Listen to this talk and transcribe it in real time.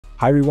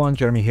Hi everyone,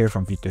 Jeremy here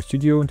from Vita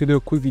Studio, and today a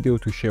quick video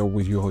to share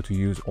with you how to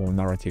use our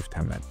narrative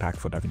timeline pack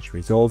for Davinci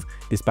Resolve.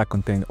 This pack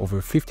contains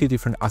over 50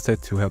 different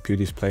assets to help you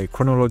display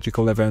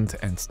chronological events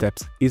and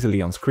steps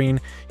easily on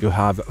screen. You'll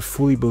have a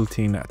fully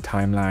built-in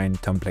timeline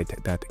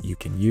template that you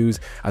can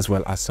use, as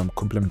well as some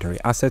complementary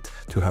assets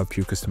to help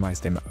you customize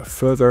them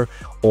further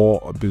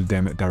or build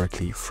them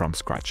directly from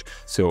scratch.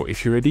 So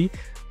if you're ready,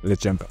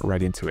 let's jump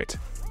right into it.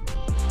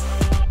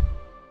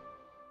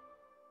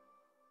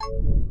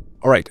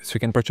 Alright, so you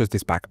can purchase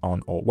this pack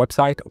on our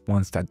website.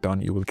 Once that's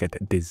done, you will get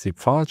this zip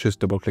file. Just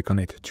double click on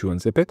it to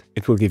unzip it.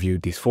 It will give you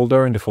this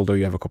folder. In the folder,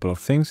 you have a couple of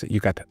things. You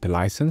got the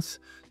license,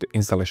 the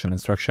installation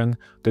instruction,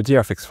 the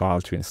DFX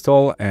file to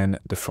install, and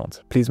the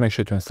font. Please make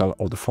sure to install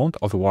all the font,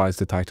 otherwise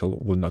the title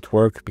will not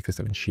work because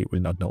Davinci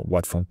will not know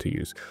what font to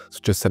use. So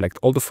just select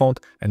all the font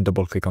and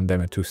double click on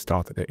them to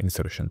start the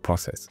installation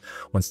process.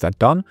 Once that's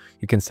done,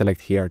 you can select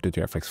here the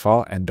DFX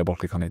file and double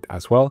click on it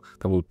as well.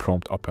 That will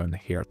prompt open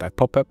here that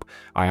pop-up.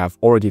 I have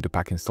already the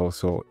pack installed,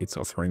 so it's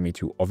offering me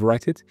to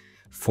overwrite it.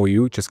 For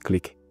you, just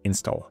click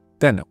install.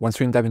 Then once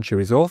you're in Davinci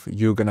Resolve,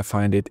 you're gonna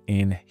find it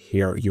in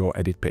here, your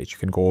edit page. You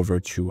can go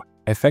over to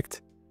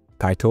Effect,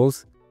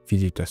 Titles,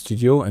 Vita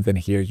Studio, and then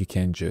here you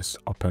can just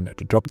open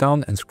the drop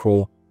down and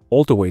scroll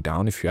all the way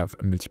down if you have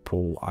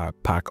multiple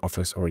pack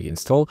offers already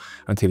installed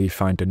until you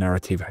find the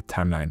narrative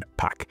timeline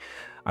pack.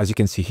 As you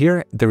can see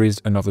here, there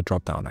is another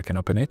drop down. I can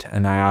open it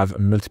and I have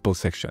multiple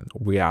sections.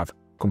 We have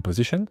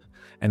composition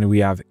and we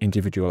have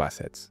individual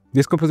assets.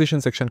 This composition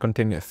section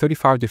contains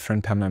 35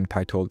 different timeline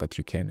titles that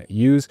you can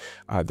use.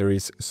 There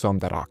is some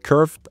that are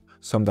curved,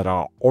 some that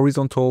are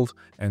horizontal,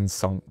 and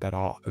some that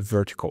are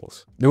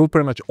verticals. They will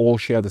pretty much all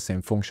share the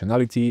same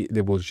functionality.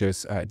 They will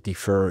just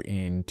differ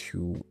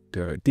into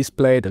the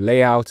display, the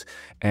layout,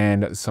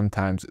 and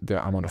sometimes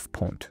the amount of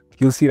point.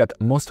 You'll see that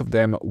most of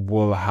them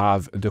will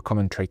have the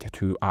common trait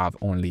to have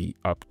only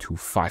up to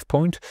 5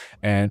 points,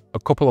 and a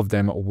couple of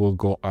them will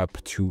go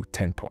up to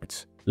 10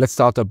 points. Let's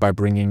start up by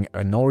bringing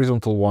an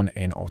horizontal one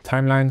in our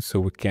timeline so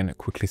we can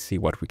quickly see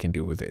what we can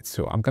do with it.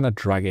 So I'm gonna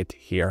drag it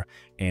here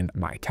in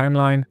my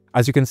timeline.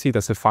 As you can see,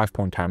 that's a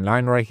 5-point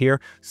timeline right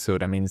here. So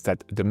that means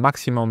that the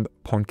maximum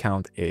point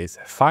count is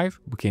 5.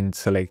 We can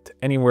select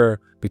anywhere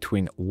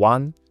between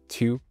 1,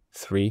 2,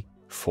 3,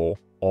 4,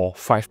 or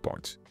 5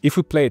 points. If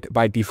we play it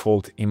by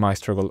default, it might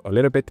struggle a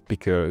little bit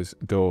because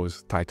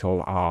those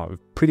titles are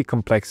pretty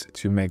complex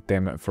to make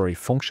them very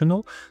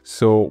functional.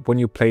 So when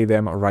you play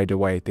them right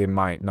away, they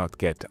might not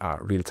get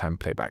real-time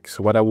playback.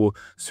 So what I will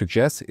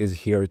suggest is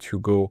here to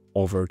go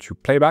over to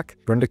playback,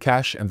 run the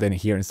cache, and then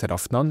here instead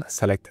of none,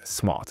 select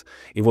smart.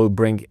 It will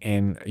bring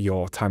in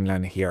your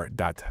timeline here,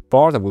 that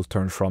bar that will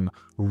turn from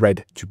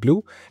red to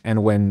blue.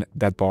 And when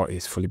that bar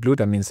is fully blue,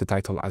 that means the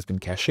title has been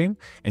cached in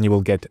and you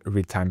will get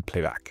real-time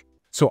playback.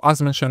 So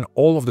as mentioned,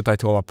 all of the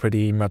titles are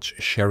pretty much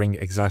sharing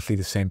exactly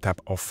the same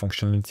type of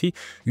functionality.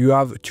 You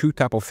have two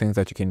types of things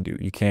that you can do.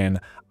 You can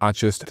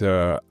adjust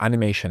the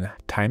animation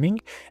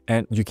timing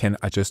and you can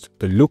adjust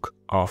the look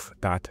of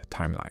that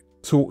timeline.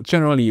 So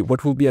generally,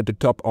 what will be at the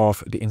top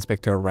of the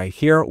inspector right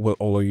here will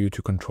allow you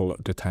to control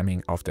the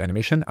timing of the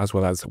animation as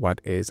well as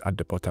what is at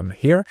the bottom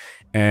here.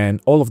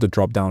 And all of the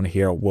drop down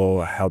here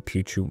will help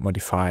you to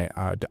modify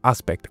the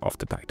aspect of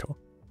the title.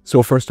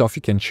 So first off,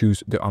 you can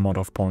choose the amount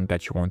of points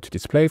that you want to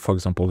display. For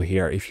example,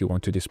 here, if you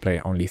want to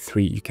display only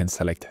 3, you can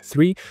select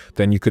 3.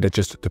 Then you could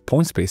adjust the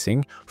point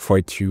spacing for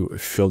it to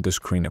fill the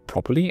screen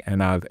properly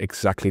and have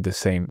exactly the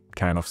same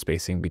kind of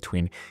spacing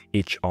between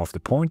each of the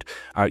point.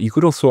 You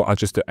could also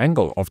adjust the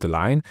angle of the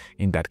line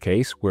in that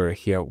case, where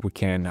here we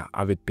can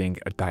have it being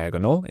a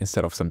diagonal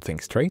instead of something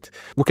straight.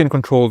 We can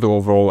control the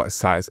overall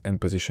size and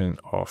position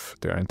of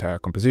the entire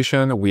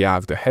composition. We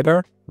have the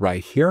header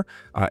right here.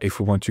 If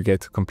we want to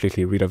get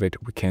completely rid of it,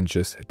 we can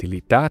just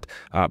delete that,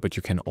 but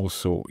you can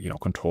also,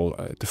 control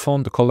the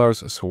font, the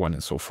colors, so on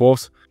and so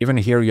forth. Even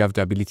here, you have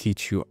the ability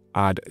to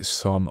add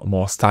some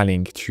more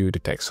styling to the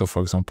text. So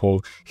for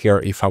example, here,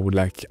 if I would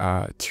like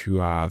to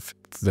have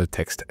the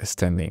text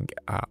standing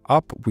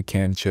up, we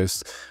can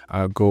just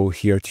go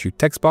here to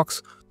text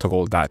box,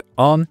 toggle that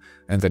on,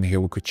 and then here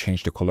we could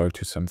change the color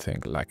to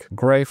something like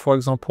gray, for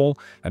example,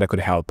 and that could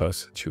help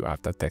us to have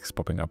that text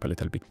popping up a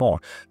little bit more.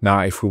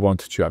 Now, if we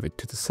want to have it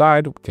to the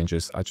side, we can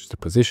just adjust the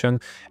position,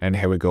 and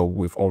here we go.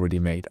 We've already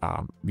made,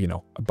 a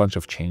bunch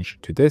of change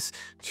to this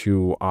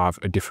to have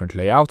a different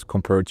layout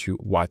compared to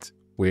what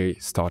we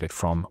started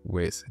from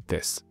with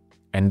this,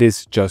 and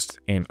this just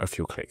in a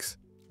few clicks.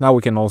 Now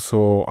we can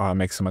also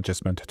make some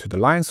adjustment to the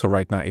line. So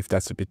right now, if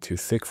that's a bit too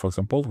thick, for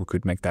example, we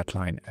could make that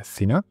line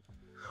thinner.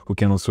 We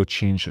can also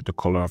change the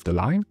color of the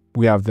line.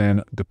 We have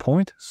then the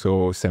point.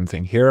 So same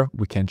thing here.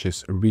 We can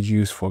just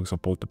reduce, for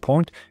example, the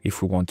point.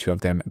 If we want to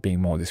have them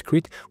being more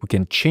discrete, we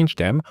can change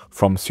them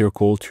from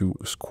circle to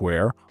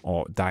square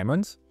or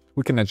diamonds.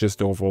 We can adjust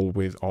the overall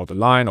width of the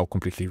line or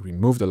completely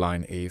remove the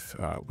line if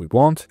we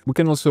want. We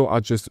can also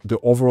adjust the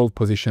overall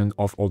position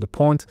of all the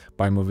points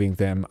by moving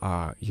them,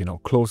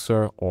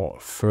 closer or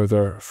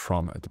further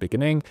from the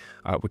beginning.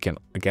 We can,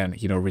 again,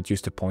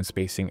 reduce the point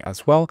spacing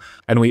as well.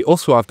 And we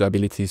also have the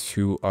ability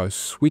to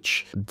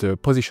switch the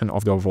position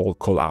of the overall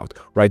callout.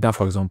 Right now,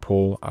 for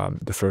example,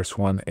 the first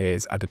one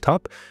is at the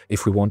top.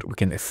 If we want, we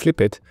can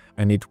flip it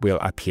and it will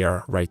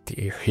appear right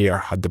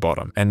here at the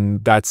bottom.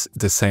 And that's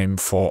the same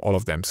for all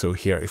of them. So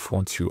here, if we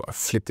want to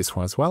flip this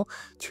one as well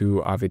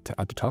to have it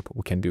at the top,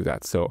 we can do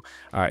that. So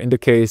in the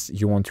case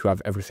you want to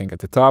have everything at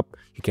the top,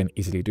 you can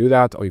easily do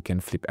that, or you can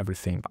flip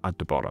everything at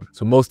the bottom.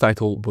 So most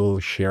titles will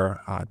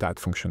share that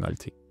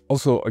functionality.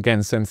 Also,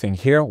 again, same thing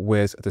here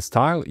with the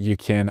style. You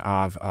can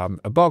have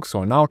a box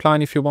or an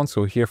outline if you want.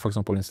 So here, for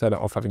example, instead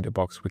of having the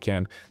box, we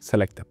can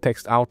select the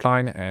text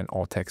outline and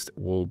our text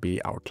will be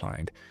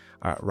outlined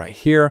right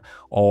here.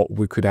 Or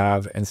we could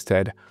have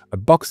instead a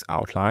box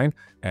outline,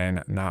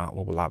 and now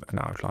we will have an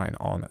outline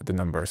on the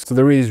numbers. So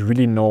there is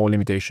really no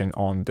limitation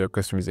on the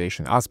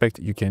customization aspect.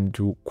 You can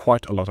do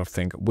quite a lot of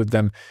things with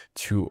them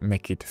to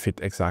make it fit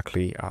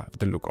exactly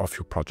the look of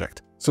your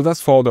project. So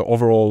that's for the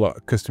overall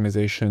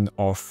customization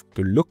of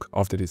the look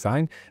of the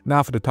design.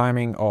 Now for the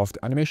timing of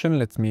the animation,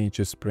 let me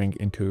just bring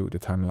into the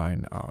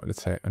timeline,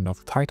 let's say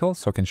another title,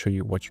 so I can show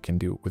you what you can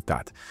do with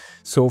that.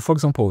 So for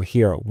example,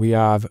 here we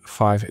have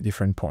 5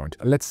 different points.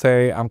 Let's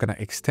say I'm gonna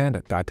extend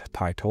that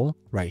title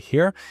right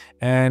here,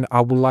 and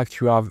I would like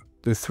to have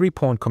the 3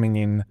 points coming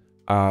in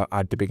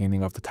at the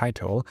beginning of the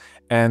title,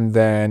 and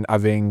then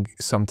having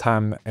some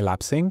time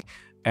elapsing.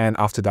 And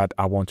after that,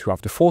 I want to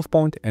have the 4th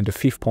point and the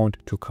 5th point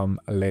to come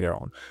later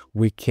on.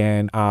 We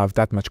can have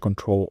that much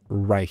control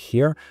right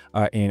here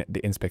in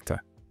the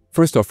inspector.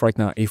 First off, right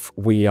now, if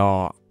we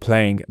are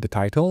playing the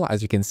title,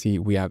 as you can see,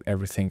 we have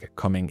everything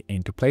coming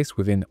into place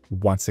within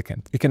 1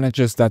 second. You can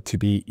adjust that to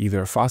be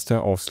either faster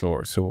or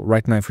slower. So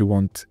right now, if we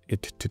want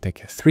it to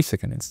take 3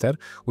 seconds instead,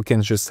 we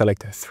can just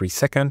select 3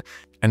 seconds.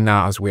 And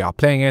now as we are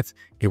playing it,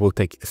 it will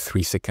take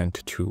 3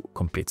 seconds to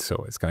complete.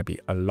 So it's going to be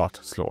a lot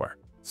slower.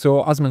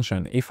 So as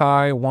mentioned, if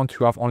I want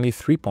to have only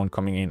 3 points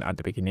coming in at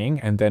the beginning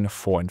and then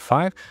 4 and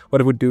 5,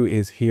 what I would do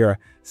is here,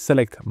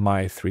 select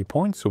my 3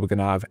 points. So we're going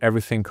to have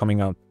everything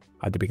coming up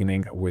at the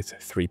beginning with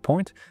 3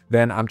 points.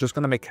 Then I'm just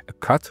going to make a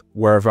cut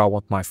wherever I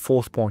want my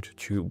 4th point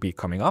to be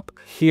coming up.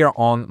 Here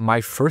on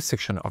my first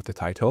section of the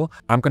title,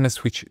 I'm going to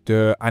switch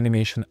the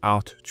animation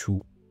out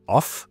to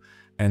off.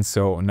 And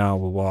so now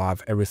we will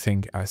have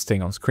everything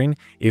staying on screen.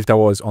 If that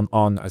was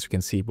on, as you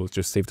can see, we'll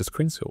just save the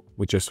screen. So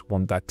we just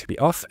want that to be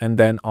off. And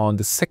then on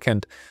the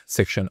second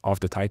section of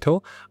the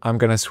title, I'm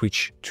going to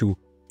switch to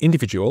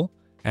individual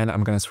and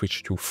I'm going to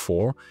switch to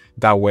 4.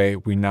 That way,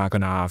 we're now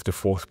going to have the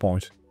 4th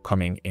point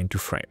coming into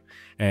frame.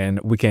 And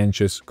we can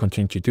just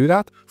continue to do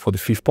that. For the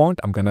 5th point,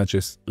 I'm going to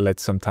just let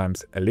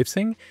sometimes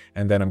ellipsing,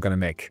 and then I'm going to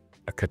make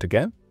a cut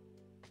again.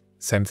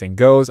 Same thing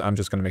goes. I'm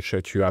just going to make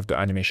sure to have the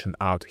animation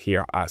out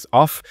here as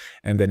off.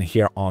 And then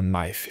here on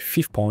my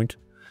 5th point,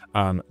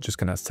 I'm just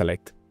going to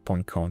select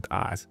point count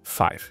as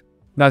 5.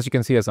 Now, as you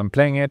can see, as I'm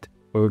playing it,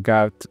 we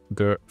got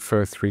the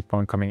first 3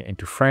 points coming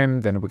into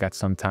frame. Then we got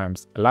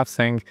sometimes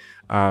elapsing.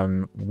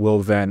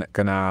 We'll then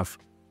gonna have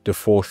the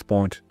 4th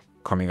point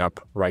coming up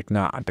right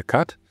now at the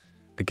cut.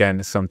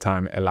 Again,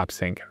 sometime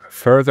elapsing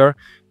further.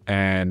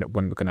 And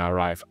when we're going to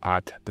arrive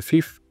at the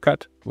 5th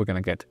cut, we're going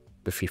to get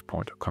the 5th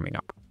point coming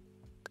up.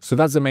 So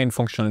that's the main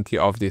functionality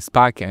of this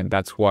pack, and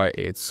that's why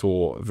it's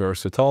so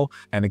versatile.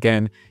 And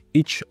again,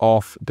 each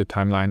of the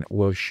timeline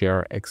will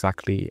share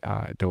exactly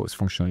those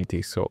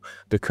functionalities. So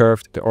the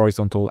curved, the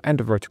horizontal, and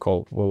the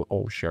vertical will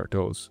all share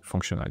those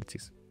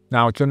functionalities.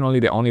 Now,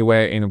 generally, the only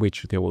way in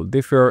which they will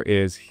differ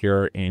is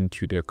here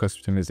into the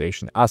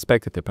customization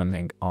aspect,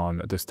 depending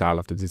on the style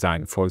of the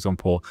design. For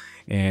example,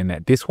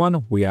 in this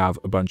one, we have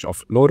a bunch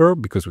of loader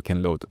because we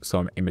can load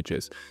some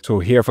images. So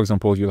here, for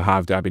example, you'll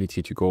have the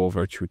ability to go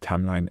over to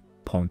timeline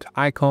point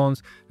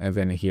icons, and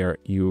then here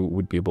you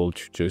would be able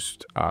to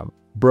just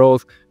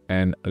browse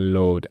and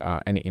load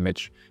any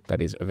image that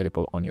is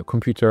available on your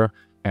computer,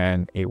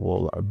 and it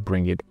will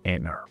bring it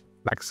in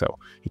like so.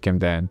 You can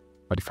then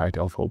modify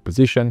the overall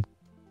position,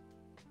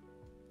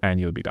 and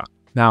you'll be done.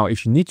 Now,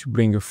 if you need to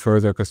bring a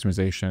further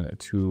customization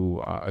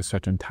to a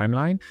certain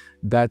timeline,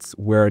 that's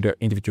where the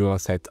individual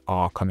assets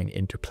are coming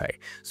into play.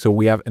 So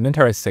we have an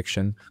entire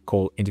section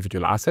called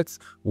individual assets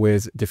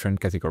with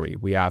different categories.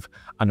 We have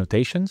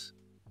annotations,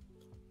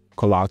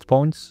 callout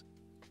points,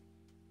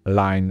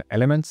 line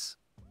elements,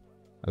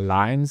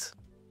 lines,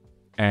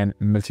 and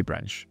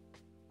multi-branch.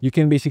 You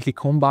can basically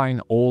combine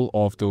all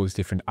of those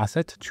different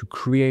assets to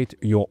create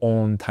your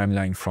own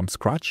timeline from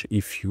scratch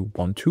if you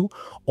want to,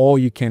 or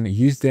you can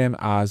use them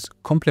as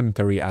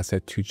complementary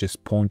assets to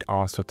just point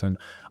out a certain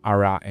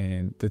area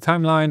in the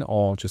timeline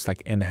or just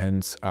like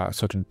enhance a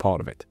certain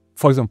part of it.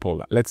 For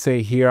example, let's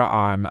say here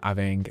I'm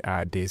having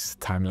this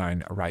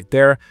timeline right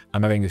there.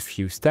 I'm having a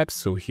few steps.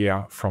 So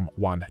here from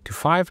 1 to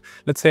 5,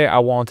 let's say I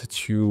want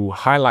to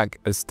highlight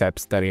a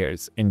steps that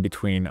is in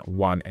between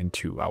 1 and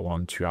 2. I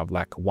want to have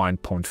like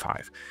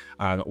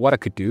 1.5. What I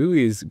could do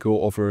is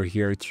go over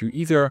here to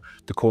either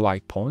the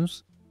collide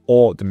points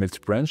or the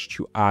multi-branch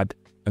to add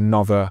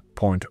another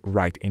point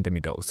right in the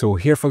middle. So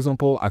here, for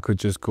example, I could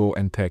just go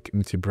and take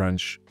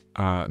multi-branch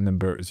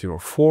number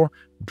 04,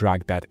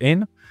 drag that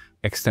in,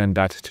 extend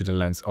that to the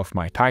length of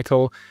my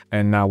title,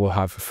 and now we'll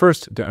have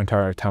first the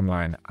entire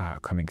timeline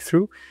coming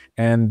through,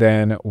 and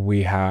then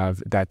we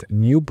have that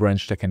new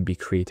branch that can be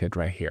created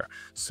right here.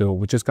 So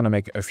we're just going to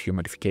make a few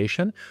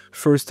modifications.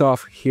 First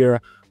off,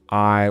 here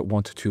I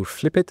want to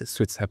flip it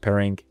so it's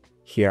appearing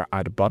here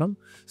at the bottom.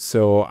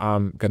 So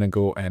I'm gonna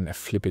go and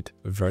flip it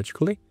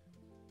vertically.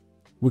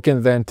 We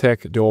can then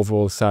take the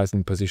overall size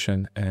and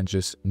position and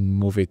just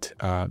move it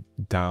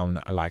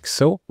down like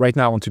so. Right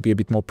now I want to be a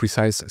bit more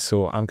precise,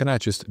 so I'm gonna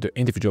adjust the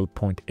individual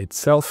point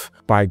itself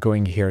by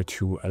going here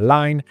to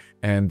align,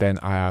 and then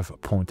I have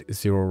point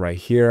 0 right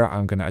here.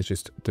 I'm gonna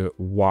adjust the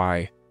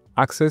Y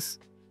axis,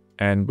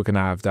 and we're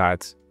gonna have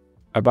that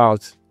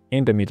about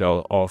in the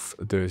middle of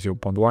the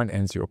 0.1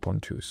 and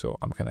 0.2. So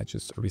I'm gonna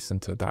just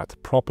recenter that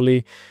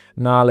properly.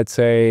 Now let's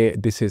say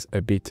this is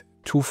a bit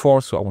too far,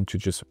 so I want to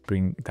just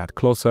bring that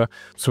closer.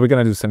 So we're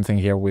gonna do something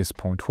here with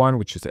 0.1,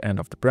 which is the end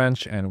of the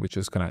branch, and we're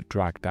just gonna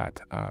drag that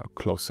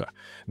closer.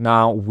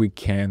 Now we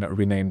can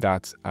rename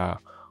that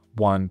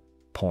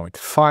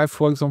 1.5,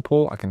 for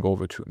example. I can go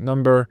over to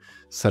number,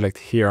 select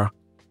here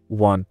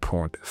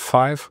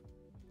 1.5.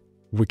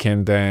 We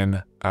can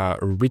then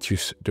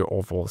reduce the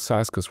overall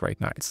size because right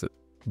now it's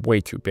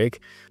way too big.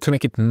 To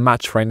make it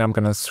match, right now I'm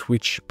gonna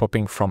switch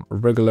popping from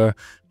regular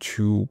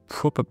to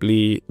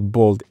probably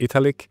bold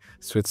italic,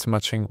 so it's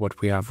matching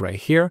what we have right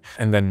here.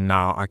 And then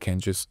now I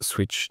can just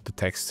switch the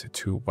text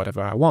to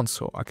whatever I want.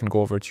 So I can go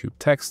over to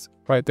text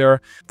right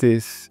there.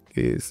 This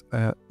is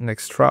an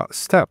extra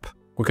step.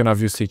 We can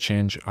obviously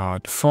change the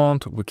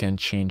font. We can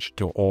change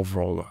the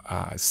overall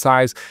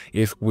size.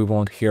 If we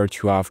want here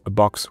to have a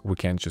box, we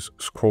can just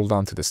scroll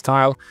down to the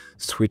style,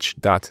 switch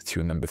that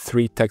to number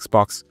 3 text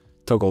box,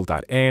 toggle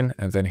that in,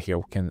 and then here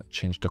we can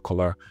change the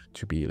color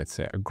to be, let's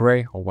say, a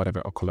gray or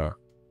whatever a color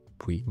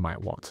we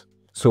might want.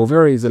 So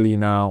very easily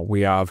now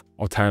we have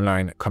our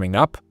timeline coming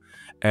up,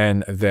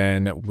 and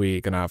then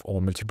we're gonna have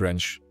our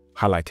multi-branch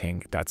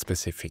highlighting that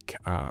specific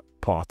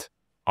part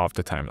of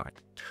the timeline.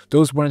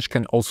 Those branches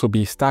can also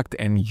be stacked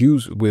and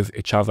used with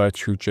each other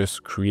to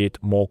just create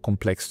more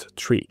complex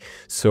tree.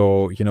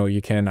 So,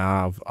 you can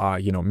have,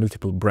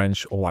 multiple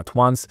branch all at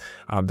once.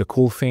 The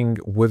cool thing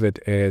with it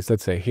is,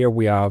 let's say here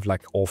we have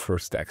like all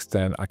first text,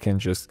 then I can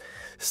just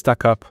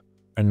stack up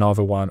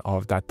another one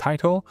of that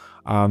title.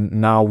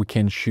 Now we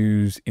can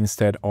choose,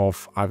 instead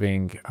of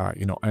having,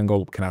 angle,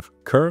 we can have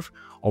curve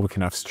or we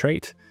can have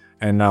straight.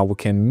 And now we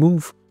can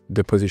move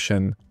the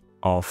position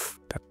of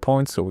that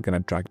point. So we're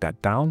going to drag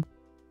that down.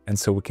 And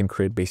so we can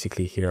create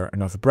basically here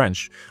another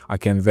branch. I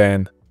can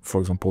then, for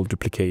example,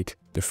 duplicate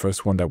the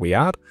first one that we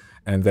had,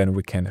 and then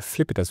we can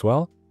flip it as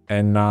well.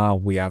 And now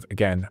we have,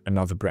 again,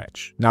 another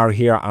branch. Now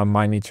here I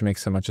might need to make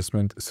some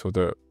adjustment so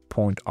the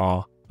points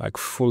are like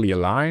fully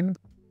aligned.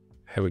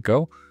 Here we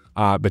go.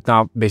 But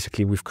now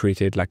basically we've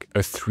created like a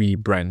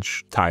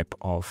 3-branch type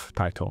of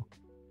title.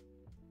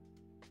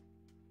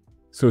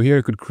 So here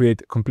you could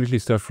create completely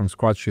stuff from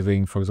scratch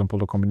using, for example,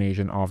 the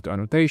combination of the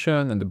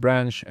annotation and the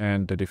branch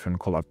and the different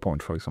collab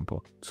point, for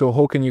example. So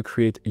how can you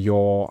create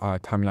your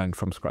timeline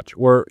from scratch?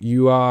 Where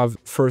you have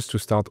first to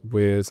start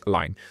with a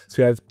line.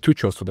 So you have 2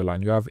 choices for the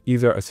line. You have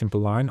either a simple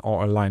line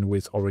or a line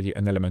with already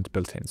an element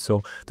built in.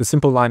 So the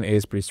simple line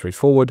is pretty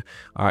straightforward.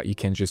 You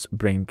can just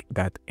bring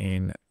that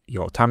in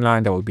your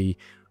timeline. That will be,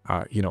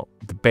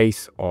 the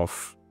base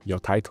of your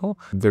title.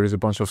 There is a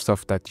bunch of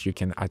stuff that you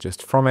can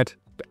adjust from it.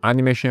 The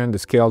animation, the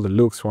scale, the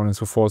looks, so on and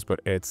so forth,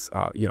 but it's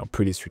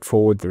pretty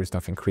straightforward. There is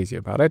nothing crazy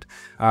about it.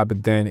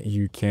 But then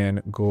you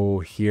can go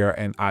here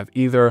and add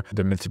either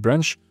the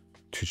multi-branch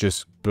to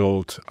just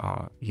build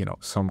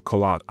some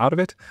callout out of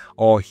it,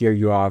 or here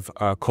you have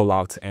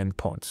callout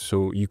endpoints.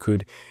 So you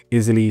could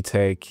easily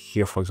take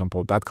here, for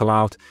example, that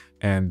callout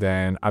and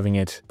then having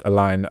it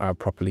align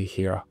properly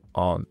here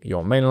on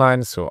your main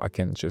line. So I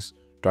can just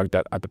drag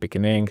that at the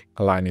beginning,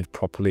 align it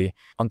properly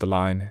on the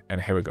line,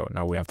 and here we go.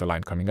 Now we have the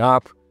line coming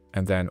up,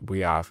 and then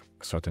we have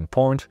a certain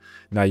point.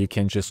 Now you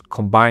can just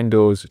combine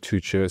those to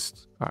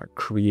just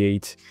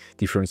create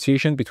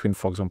differentiation between,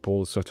 for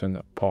example, certain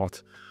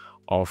part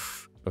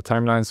of the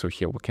timeline. So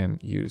here we can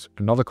use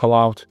another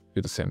callout,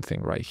 do the same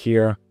thing right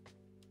here,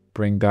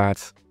 bring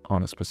that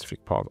on a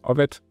specific part of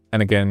it.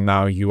 And again,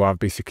 now you have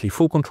basically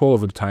full control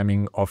over the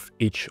timing of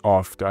each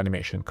of the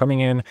animation coming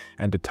in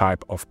and the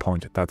type of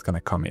point that's going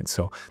to come in.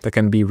 So that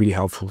can be really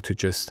helpful to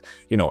just,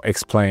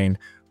 explain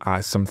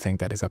something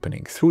that is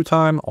happening through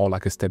time, or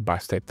like a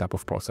step-by-step type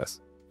of process.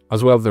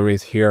 As well, there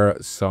is here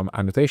some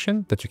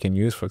annotation that you can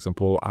use, for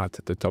example, at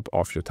the top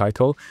of your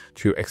title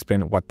to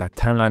explain what that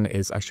timeline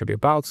is actually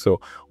about. So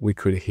we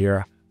could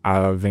here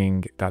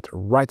having that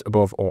right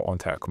above our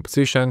entire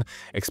composition,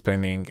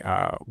 explaining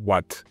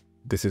what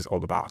this is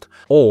all about.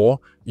 Or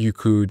you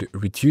could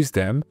reduce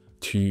them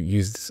to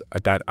use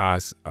that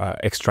as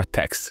extra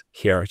text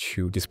here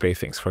to display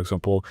things. For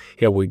example,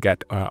 here we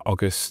get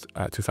August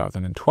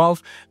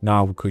 2012.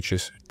 Now we could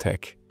just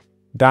take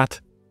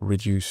that,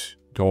 reduce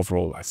the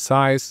overall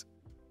size,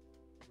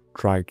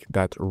 drag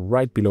that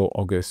right below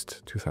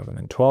August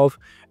 2012,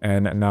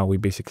 and now we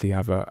basically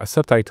have a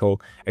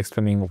subtitle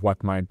explaining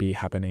what might be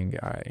happening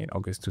in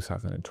August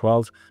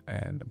 2012,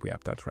 and we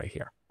have that right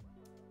here.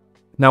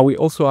 Now we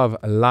also have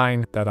a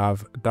line that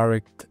have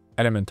direct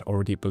element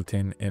already built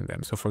in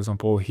them. So for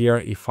example, here,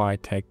 if I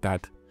take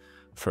that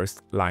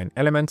first line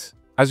element,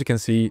 as you can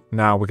see,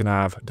 now we're gonna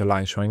have the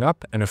line showing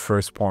up and the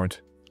first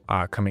point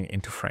coming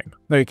into frame.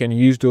 Now you can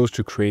use those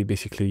to create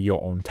basically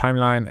your own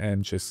timeline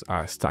and just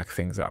stack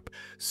things up.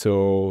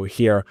 So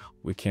here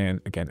we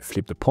can again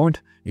flip the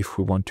point if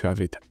we want to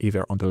have it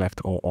either on the left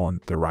or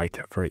on the right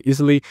very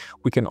easily.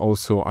 We can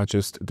also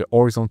adjust the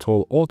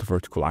horizontal or the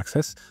vertical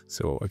axis.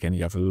 So again,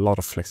 you have a lot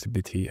of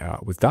flexibility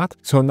with that.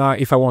 So now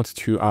if I want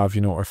to have,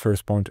 a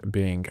first point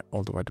being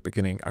all the way at the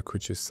beginning, I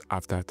could just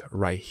have that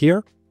right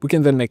here. We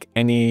can then make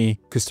any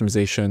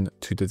customization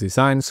to the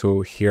design.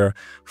 So here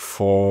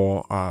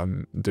for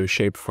the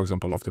shape, for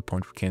example, of the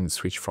point, we can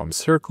switch from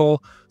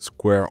circle,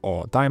 square,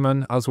 or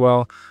diamond as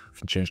well. We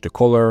can change the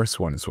color,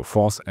 so on and so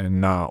forth.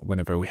 And now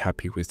whenever we're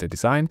happy with the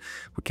design,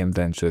 we can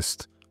then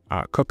just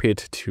copy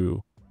it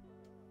to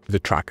the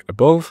track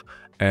above.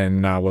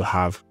 And now we'll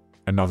have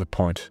another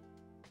point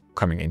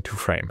coming into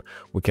frame.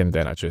 We can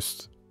then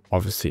adjust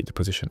obviously the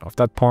position of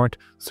that point,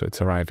 so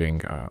it's arriving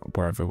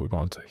wherever we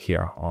want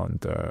here on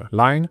the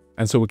line.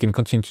 And so we can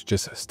continue to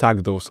just stack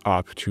those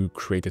up to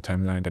create a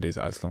timeline that is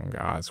as long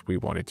as we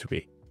want it to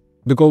be.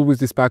 The goal with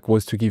this pack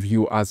was to give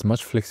you as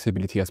much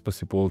flexibility as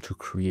possible to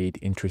create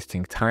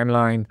interesting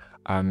timeline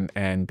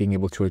and being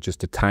able to adjust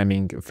the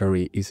timing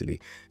very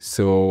easily.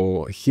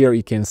 So here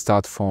you can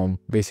start from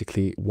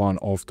basically one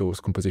of those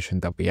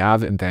compositions that we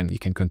have, and then you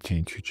can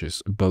continue to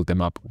just build them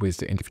up with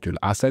the individual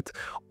asset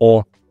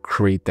or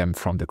create them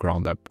from the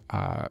ground up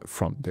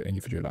from the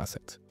individual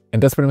asset.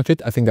 And that's pretty much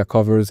it. I think that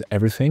covers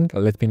everything.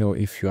 Let me know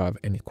if you have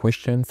any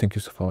questions. Thank you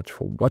so much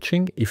for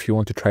watching. If you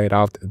want to try it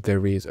out,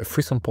 there is a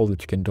free sample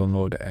that you can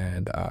download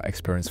and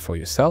experience for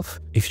yourself.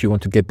 If you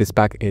want to get this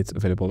pack, it's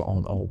available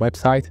on our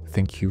website.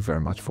 Thank you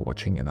very much for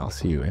watching, and I'll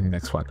see you in the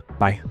next one.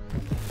 Bye.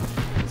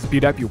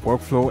 Speed up your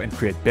workflow and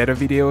create better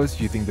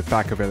videos using the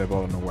pack available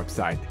on our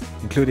website,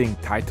 including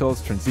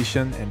titles,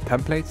 transition, and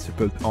templates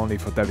built only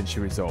for Davinci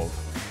Resolve.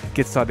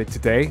 Get started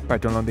today by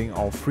downloading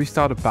our free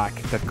starter pack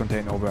that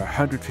contains over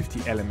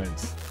 150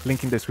 elements.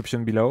 Link in the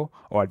description below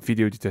or at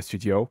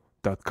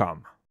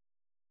videoeditorstudio.com.